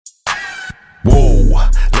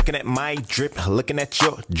Looking at my drip, looking at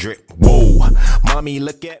your drip. Whoa, mommy,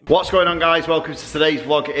 look at. What's going on, guys? Welcome to today's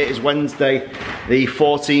vlog. It is Wednesday, the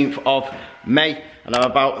 14th of May. And I'm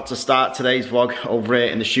about to start today's vlog over here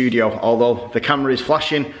in the studio. Although the camera is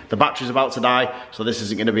flashing, the battery's about to die, so this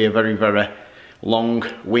isn't going to be a very, very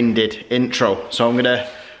long-winded intro. So I'm going to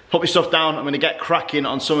put my stuff down. I'm going to get cracking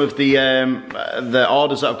on some of the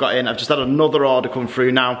orders that I've got in. I've just had another order come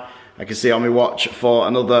through now. I can see on my watch for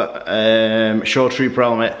another Show Trooper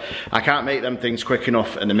helmet. I can't make them things quick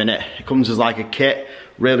enough in a minute. It comes as like a kit.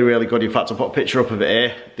 Really, really good. In fact, I'll put a picture up of it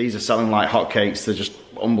here. These are selling like hotcakes. They're just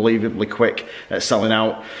unbelievably quick at selling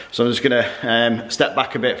out. So I'm just gonna step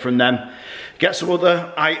back a bit from them. Get some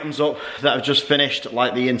other items up that I've just finished,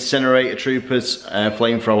 like the Incinerator Troopers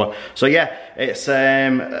flamethrower. So yeah, it's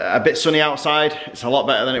a bit sunny outside. It's a lot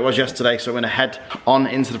better than it was yesterday. So I'm gonna head on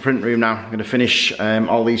into the print room now. I'm gonna finish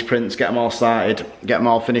all these prints, get them all started, get them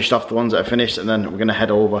all finished off, the ones that are finished, and then we're gonna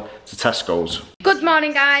head over to Tesco's. Good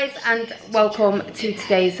morning, guys, and welcome to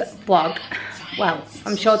today's vlog. Well,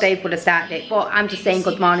 I'm sure Dave would have started it, but I'm just saying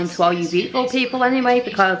good morning to all you beautiful people anyway,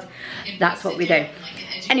 because that's what we do.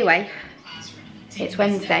 Anyway, it's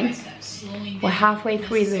Wednesday. We're halfway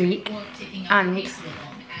through the week, and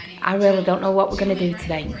I really don't know what we're going to do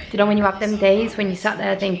today. Do you know when you have them days when you sat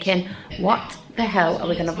there thinking, what the hell are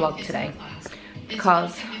we going to vlog today?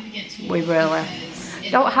 Because we really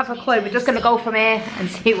don't have a clue. We're just going to go from here and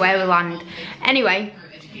see where we land. Anyway,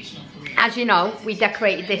 as you know, we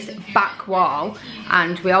decorated this back wall,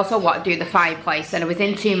 and we also want to do the fireplace, and I was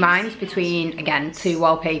in two minds between, again, two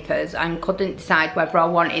wallpapers, and couldn't decide whether I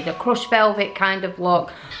wanted a crushed velvet kind of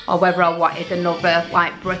look or whether I wanted another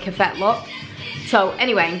like brick effect look. So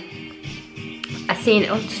anyway, I seen,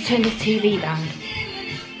 oh, just turn this TV down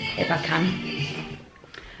if I can.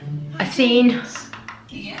 I seen,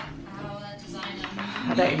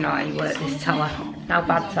 I don't even know how you work this teller. How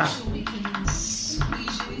bad's that?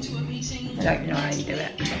 I don't know how you do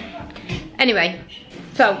it. Anyway,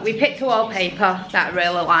 so we picked a wallpaper that I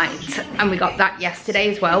really liked, and we got that yesterday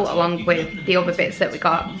as well, along with the other bits that we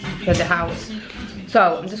got for the house.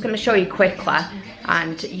 So I'm just going to show you quickly,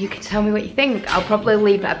 and you can tell me what you think. I'll probably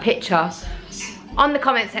leave a picture on the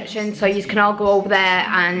comment section, so you can all go over there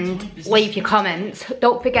and leave your comments.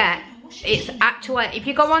 Don't forget, it's actually, if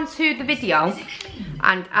you go onto the video,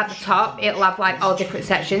 and at the top it'll have like all different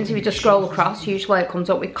sections. If you just scroll across, usually it comes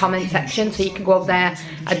up with comment section, so you can go over there.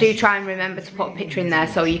 I do try and remember to put a picture in there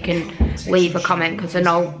so you can leave a comment, because I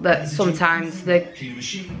know that sometimes the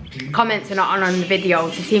comments are not on the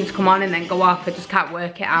videos. They seem to come on and then go off. I just can't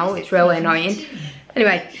work it out. It's really annoying.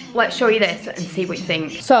 Anyway, let's show you this and see what you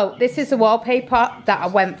think. So this is the wallpaper that I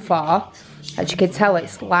went for. As you can tell,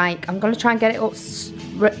 it's like, I'm going to try and get it up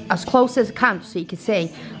as close as I can so you can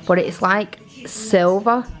see, but it's like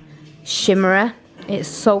silver shimmery. It's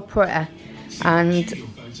so pretty, and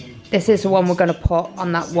this is the one we're going to put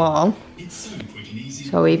on that wall.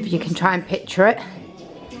 So if you can try and picture it,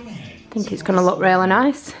 I think it's going to look really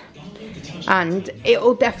nice, and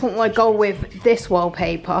it'll definitely go with this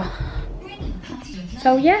wallpaper.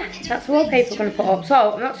 So yeah, that's the wallpaper we're going to put up.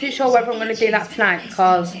 So I'm not too sure whether I'm going to do that tonight,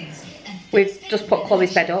 because we've just put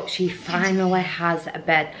Chloe's bed up. She finally has a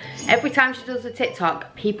bed. Every time she does a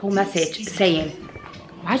TikTok, people message saying,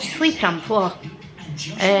 why is she sleeping on the floor?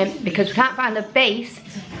 Because we can't find a base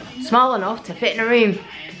small enough to fit in a room.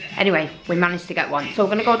 Anyway, we managed to get one. So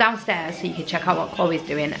we're going to go downstairs so you can check out what Chloe's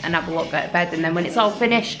doing and have a look at her bed. And then when it's all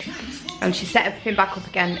finished and she set everything back up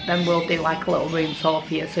again, then we'll do like a little room tour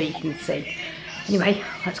for you so you can see. Anyway,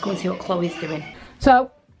 let's go and see what Chloe's doing.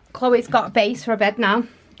 So, Chloe's got a base for a bed now.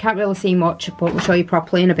 Can't really see much, but we'll show you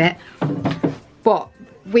properly in a bit. But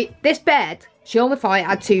this bed, she only thought it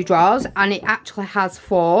had 2 drawers, and it actually has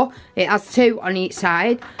 4. It has 2 on each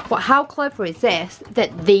side. But how clever is this,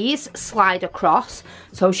 that these slide across,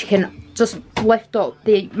 so she can just lift up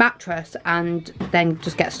the mattress and then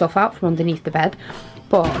just get stuff out from underneath the bed.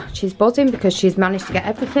 But she's buzzing because she's managed to get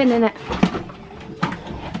everything in it.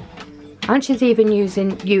 And she's even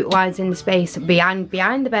utilising the space behind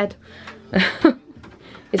the bed.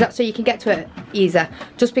 Is that so you can get to it easier?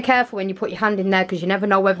 Just be careful when you put your hand in there, because you never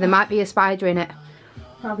know whether there might be a spider in it.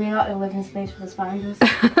 Probably not the living space for the spiders.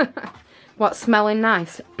 What's smelling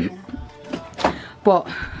nice? Yeah. But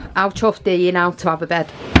how chuffed are you now to have a bed?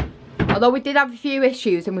 Although we did have a few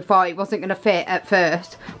issues and we thought it wasn't going to fit at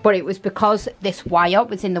first, but it was because this wire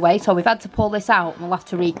was in the way, so we've had to pull this out and we'll have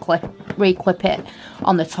to re-clip it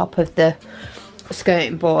on the top of the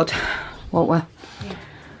skirting board, won't we? Yeah.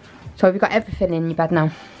 So have you got everything in your bed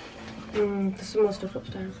now? There's some more stuff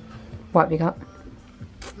upstairs. What have you got?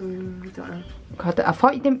 I don't know. God, I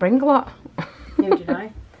thought you didn't bring a lot. Neither did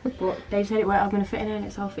I. But they said it weren't all going to fit in here and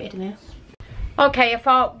it's all fitted in here. Okay, I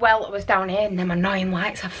thought, well, it was down here and them annoying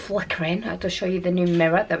lights are flickering. I'll just show you the new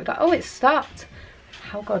mirror that we got. Oh, it's stopped.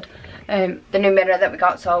 How good. The new mirror that we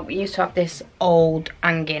got. So we used to have this old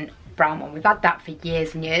hanging brown one. We've had that for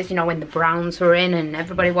years and years, you know, when the browns were in and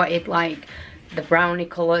everybody wanted like the brownie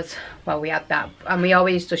colours. Well, we had that and we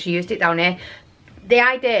always just used it down here. The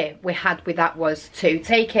idea we had with that was to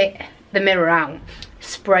take it, the mirror out,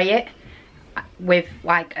 spray it with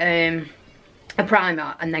like a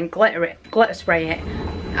primer and then glitter spray it.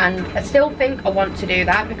 And I still think I want to do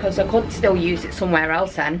that because I could still use it somewhere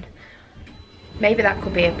else then. Maybe that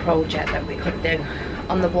could be a project that we could do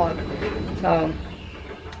on the vlog. So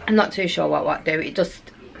I'm not too sure what to do.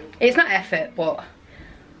 It's not effort, but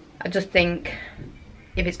I just think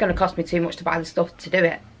if it's going to cost me too much to buy the stuff to do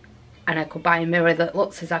it, and I could buy a mirror that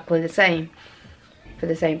looks exactly the same for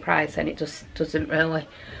the same price, and it just doesn't really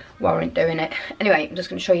warrant doing it. Anyway, I'm just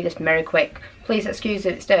going to show you this mirror quick. Please excuse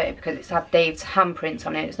if it's dirty because it's had Dave's handprints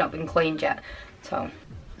on it. It's not been cleaned yet.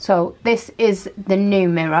 So this is the new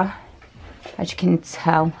mirror. As you can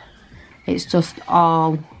tell, it's just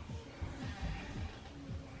all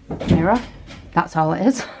mirror. That's all it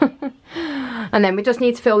is. And then we just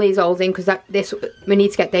need to fill these holes in because we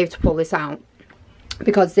need to get Dave to pull this out,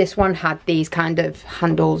 because this one had these kind of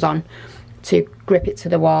handles on to grip it to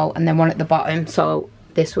the wall and then one at the bottom. So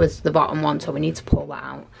this was the bottom one, so we need to pull that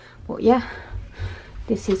out. But yeah,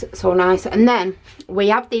 this is so nice. And then we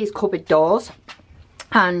have these cupboard doors,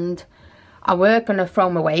 and I were going to throw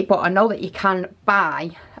them away, but I know that you can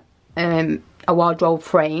buy a wardrobe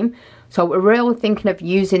frame. So we're really thinking of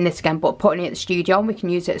using this again, but putting it at the studio, and we can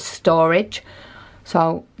use it as storage.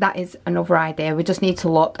 So that is another idea. We just need to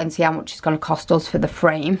look and see how much it's going to cost us for the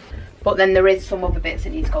frame. But then there is some other bits that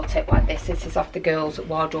need to go tip like this. This is off the girls'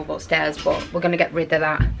 wardrobe upstairs, but we're going to get rid of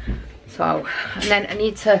that. So, and then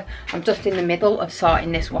I'm just in the middle of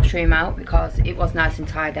sorting this washroom out because it was nice and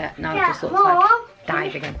tidy. Now it just looks like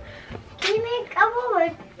dive again. Can you make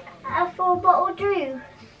a full bottle juice?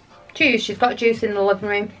 Juice? She's got juice in the living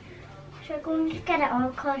room. Should I go and just get it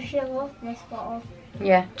on because she loves this bottle?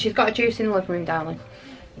 Yeah, she's got a juice in the living room, darling.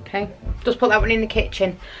 Okay, just put that one in the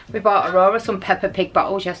kitchen. We bought Aurora some Peppa Pig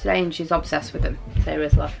bottles yesterday and she's obsessed with them,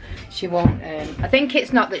 seriously. She won't, I think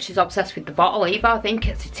it's not that she's obsessed with the bottle either, I think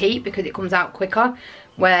it's a teat because it comes out quicker.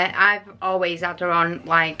 Where I've always had her on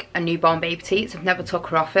like a newborn baby teats, I've never took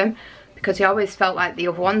her off him because he always felt like the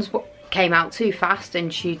other ones came out too fast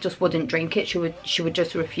and she just wouldn't drink it, she would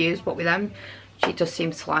just refuse. But with them, she just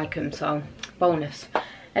seems to like them, so bonus.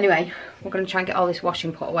 Anyway, we're going to try and get all this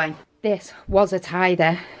washing put away. This was a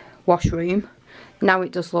tidy washroom. Now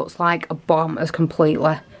it just looks like a bomb has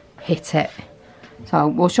completely hit it. So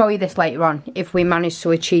we'll show you this later on if we manage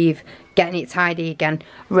to achieve getting it tidy again.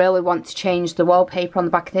 Really want to change the wallpaper on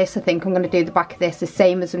the back of this. I think I'm going to do the back of this the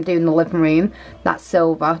same as I'm doing the living room. That's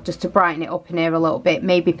silver, just to brighten it up in here a little bit.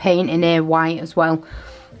 Maybe paint in here white as well,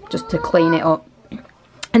 just to clean it up.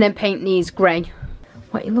 And then paint these grey.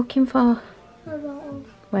 What are you looking for?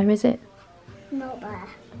 Where is it? Not there.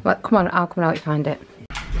 Well, come on, I'll come out and find it.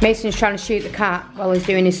 Mason's trying to shoot the cat while he's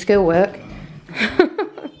doing his schoolwork.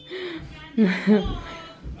 Oh,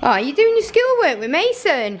 are you doing your schoolwork with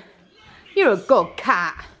Mason? You're a good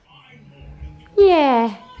cat.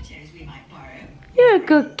 Yeah. You're a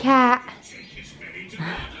good cat.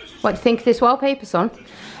 What do you think of this wallpaper, son?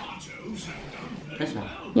 This one?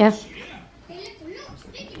 Yeah.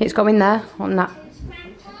 It's going there on that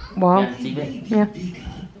wall. Yeah, TV. Yeah.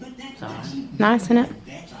 It's alright. Nice, isn't it?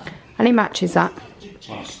 And it matches that.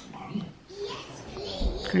 What?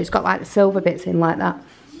 Because it's got like the silver bits in like that.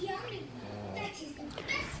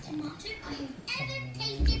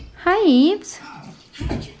 Hi, Eves.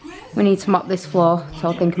 We need to mop this floor, so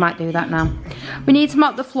I think I might do that now. We need to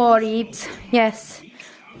mop the floor, Eves. Yes,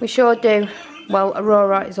 we sure do. Well,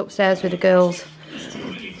 Aurora is upstairs with the girls.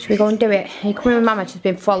 Should we go and do it? Are you coming with Mama? She's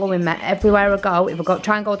been following me everywhere I go. If I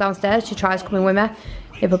try and go downstairs, she tries coming with me.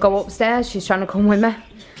 If I go upstairs, she's trying to come with me.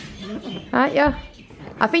 Aren't you?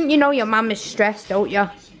 I think you know your mum is stressed, don't you?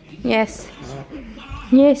 Yes.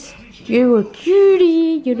 Yes. You're a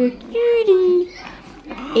cutie. You're a cutie.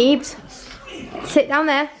 Eves, sit down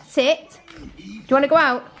there. Sit. Do you want to go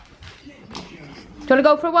out? Do you want to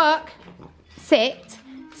go for a walk? Sit.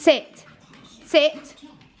 Sit. Sit. Do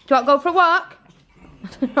you want to go for a walk?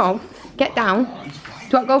 No. Get down. Do you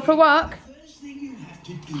want to go for a walk? Do you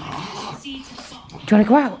want to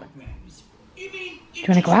go out? Do you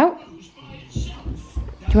want to go out? Do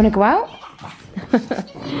you want to go out?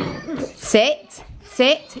 Sit.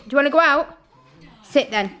 Sit. Do you want to go out?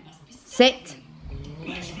 Sit then. Sit.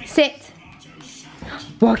 Sit.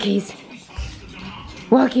 Walkies.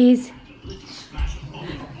 Walkies.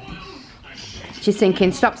 She's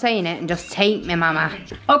thinking, stop saying it and just take me, mama.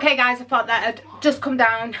 Okay guys, I thought that had just come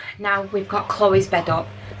down. Now we've got Chloe's bed up.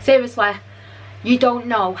 Seriously, you don't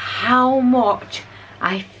know how much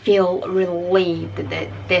I feel relieved that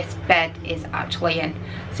this bed is actually in.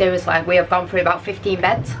 Seriously, we have gone through about 15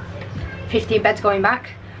 beds. 15 beds going back.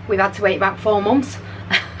 We've had to wait about 4 months.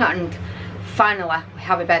 And finally, we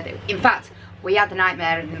have a bed. In fact, we had a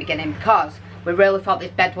nightmare in the beginning because we really thought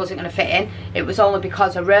this bed wasn't going to fit in. It was only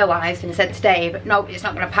because I realised and said to Dave, no, it's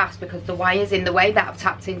not going to pass because the wire's in the way that I've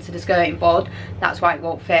tapped into the skirting board. That's why it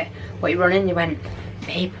won't fit. But he run in and he went,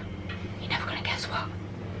 babe, you're never going to guess what?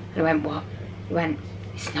 And I went, what? He went,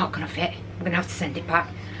 it's not going to fit. We're going to have to send it back.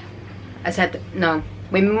 I said, no,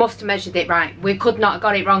 we must have measured it right. We could not have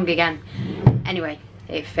got it wrong again. Anyway,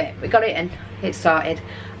 it fit. We got it in. It started.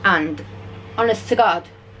 And honest to God,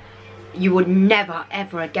 you would never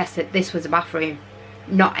ever guess that this was a bathroom.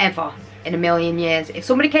 Not ever in a million years. If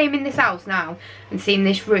somebody came in this house now and seen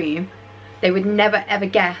this room, they would never ever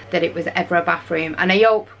guess that it was ever a bathroom. And I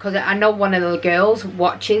hope, because I know one of the girls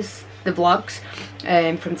watches the vlogs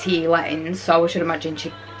from TE Lettings, so I should imagine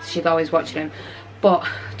she's always watching them. But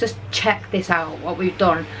just check this out, what we've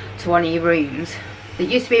done to one of your rooms. It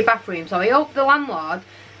used to be a bathroom, so I hope the landlord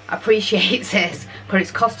appreciates this, because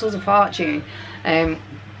it's cost us a fortune.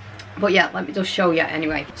 But yeah, let me just show you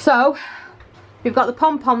anyway. So, we've got the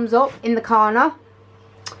pom-poms up in the corner.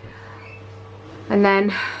 And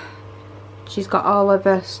then, she's got all of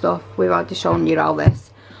her stuff. We've already shown you all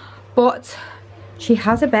this. But, she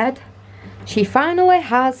has a bed. She finally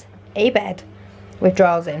has a bed with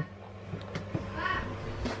drawers in.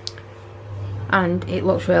 And it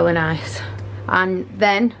looks really nice. And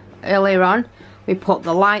then, earlier on, we put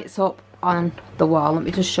the lights up on the wall. Let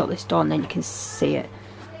me just shut this door and then you can see it.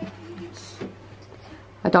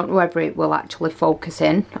 I don't know whether it will actually focus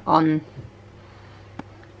in on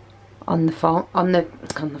the phone, on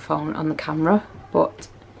the camera, but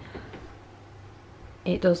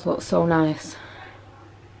it does look so nice.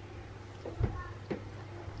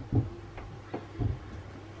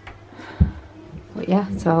 But yeah,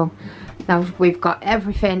 so now we've got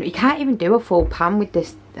everything. You can't even do a full pan with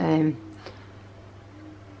this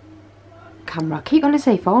camera. I keep going to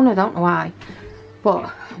say phone, I don't know why,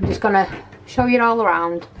 but I'm just going to show you all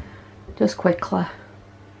around just quickly.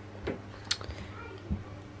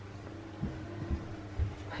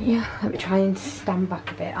 Yeah, let me try and stand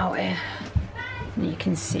back a bit out here and you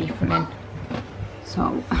can see from in.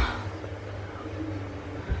 So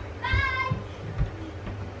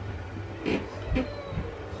it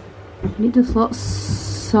just looks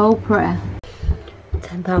so pretty.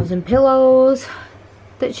 10,000 pillows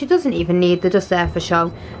that she doesn't even need, they're just there for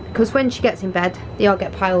show, because when she gets in bed they all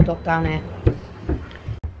get piled up down here.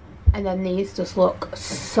 And then these just look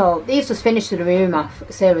so, these just finish the room off.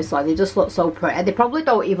 Seriously, they just look so pretty. They probably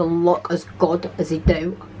don't even look as good as they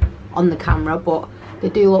do on the camera, but they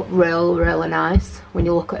do look really nice when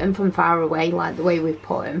you look at them from far away, like the way we've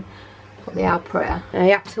put them. But they are pretty.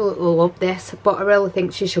 I absolutely love this, but I really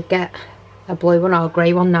think she should get a blue one or a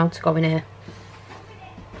grey one now to go in here.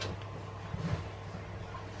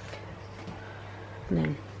 And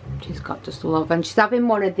then she's got just a love, and she's having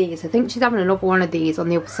one of these. I think she's having another one of these on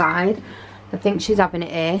the other side. I think she's having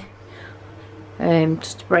it here,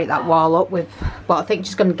 just to break that wall up with, but I think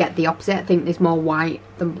she's going to get the opposite. I think there's more white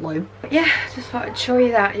than blue. But yeah, just thought I'd show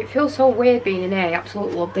you that. It feels so weird being in here. I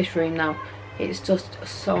absolutely love this room now. It's just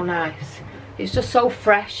so nice. It's just so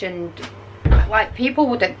fresh, and like, people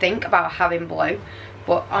wouldn't think about having blue,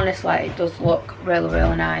 but honestly it does look really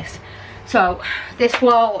nice. So this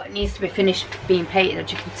wall needs to be finished being painted.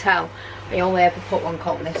 As you can tell, I only ever put one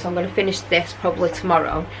coat on this, so I'm going to finish this probably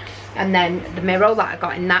tomorrow. And then the mirror that I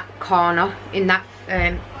got in that corner, in that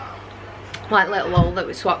like little hole that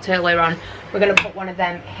we swapped earlier on, we're going to put one of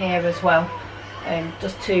them here as well,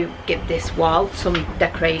 just to give this wall some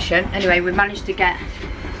decoration. Anyway, we managed to get,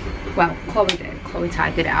 well, Chloe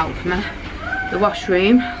tidied it out for me, the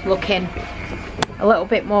washroom looking a little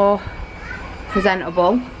bit more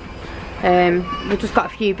presentable. We've just got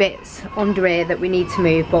a few bits under here that we need to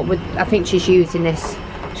move, but I think she's using this.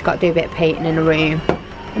 She's got to do a bit of painting in the room.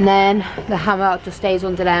 And then the hammer just stays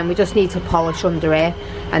under there, and we just need to polish under here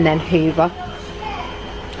and then hoover.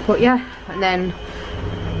 But yeah, and then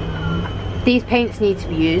these paints need to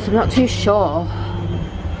be used. I'm not too sure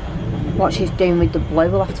what she's doing with the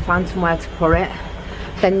blue. We'll have to find somewhere to put it.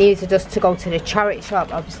 Then these are just to go to the charity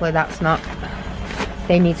shop. Obviously that's not,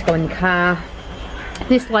 they need to go in the car.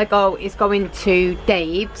 This Lego is going to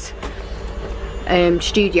Dave's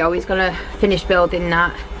studio. He's going to finish building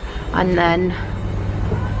that, and then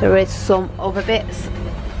there is some other bits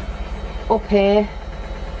up here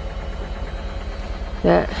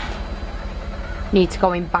that need to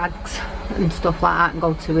go in bags and stuff like that and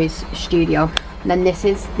go to his studio. And then this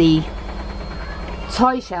is the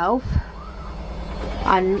toy shelf,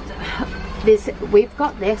 and we've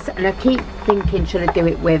got this, and I keep thinking, should I do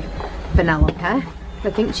it with Penelope? I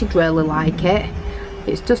think she'd really like it.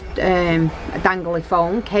 It's just a dangly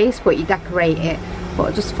phone case, but you decorate it.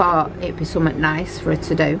 But I just thought it'd be something nice for her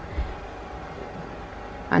to do.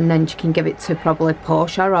 And then she can give it to probably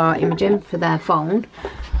Portia or Imogen for their phone.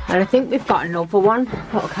 And I think we've got another one,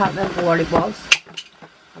 but I can't remember what it was.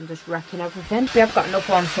 I'm just wrecking everything. We have got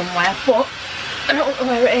another one somewhere, but I don't know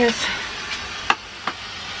where it is.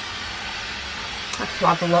 I have to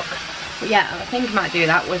have a look. But yeah, I think I might do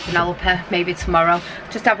that with Penelope, maybe tomorrow.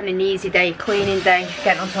 Just having an easy day, cleaning day,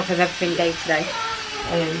 getting on top of everything day today.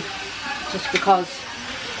 Just because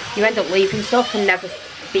you end up leaving stuff and never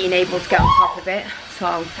being able to get on top of it.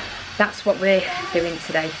 So that's what we're doing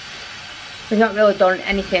today. We've not really done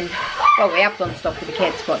anything. Well, we have done stuff with the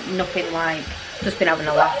kids, but nothing like, just been having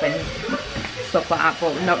a laugh and stuff like that,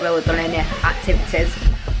 but we've not really done any activities.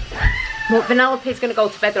 But Penelope's going to go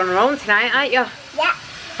to bed on her own tonight, aren't you? Yeah.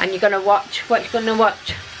 And you're going to watch, what you're going to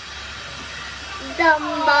watch?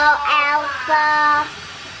 Dumbo Alpha.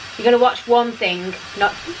 You're going to watch one thing,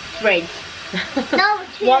 not three. No,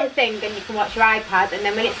 two. One thing, then you can watch your iPad, and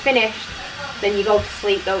then when it's finished, then you go to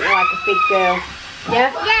sleep, don't you, like a big girl.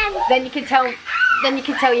 Yeah? Yeah. Then you can tell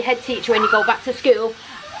your head teacher when you go back to school,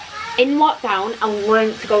 in lockdown, I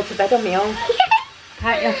learned to go to bed on my own.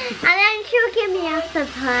 Can't you? And then she'll give me a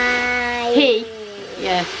surprise.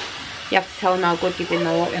 Yeah. You have to tell them how good you've been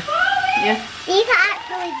though, won't you? Yeah? These are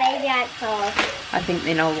actually baby actors. I think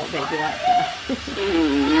they know what baby likes.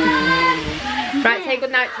 Right, say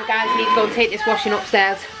good night to the guys. I need to go and take this washing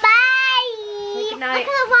upstairs. Bye. Say good night. Look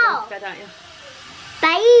at the You're wall. going to bed, aren't you?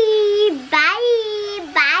 Bye.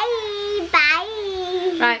 Bye. Bye.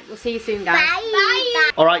 Bye. Right, we'll see you soon, guys. Bye.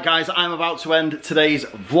 Bye. Alright guys, I'm about to end today's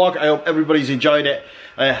vlog. I hope everybody's enjoyed it.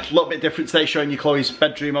 A little bit different today, showing you Chloe's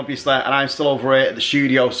bedroom obviously, and I'm still over here at the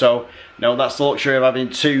studio, so no, that's the luxury of having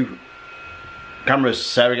two cameras.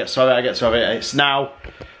 Sarah gets to have it, I get to have it. It's now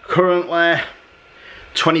currently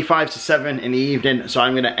 25 to 7 in the evening, so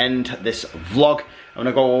I'm going to end this vlog. I'm going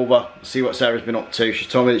to go over, see what Sarah's been up to. She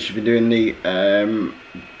told me that she's been doing the,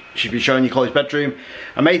 she's been showing you Chloe's bedroom.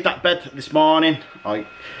 I made that bed this morning.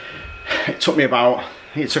 It took me about,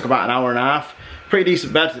 I think it took about an hour and a half. Pretty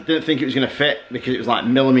decent bed. I didn't think it was going to fit because it was like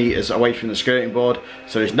millimetres away from the skirting board,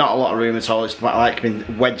 so there's not a lot of room at all. It's like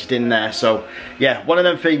been wedged in there, so yeah, one of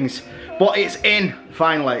them things. But it's in,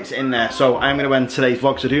 finally, it's in there. So I'm going to end today's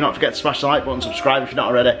vlog, so do not forget to smash the like button, subscribe if you're not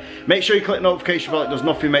already. Make sure you click the notification bell, it does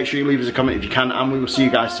nothing. Make sure you leave us a comment if you can, and we will see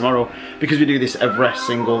you guys tomorrow because we do this every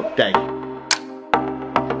single day.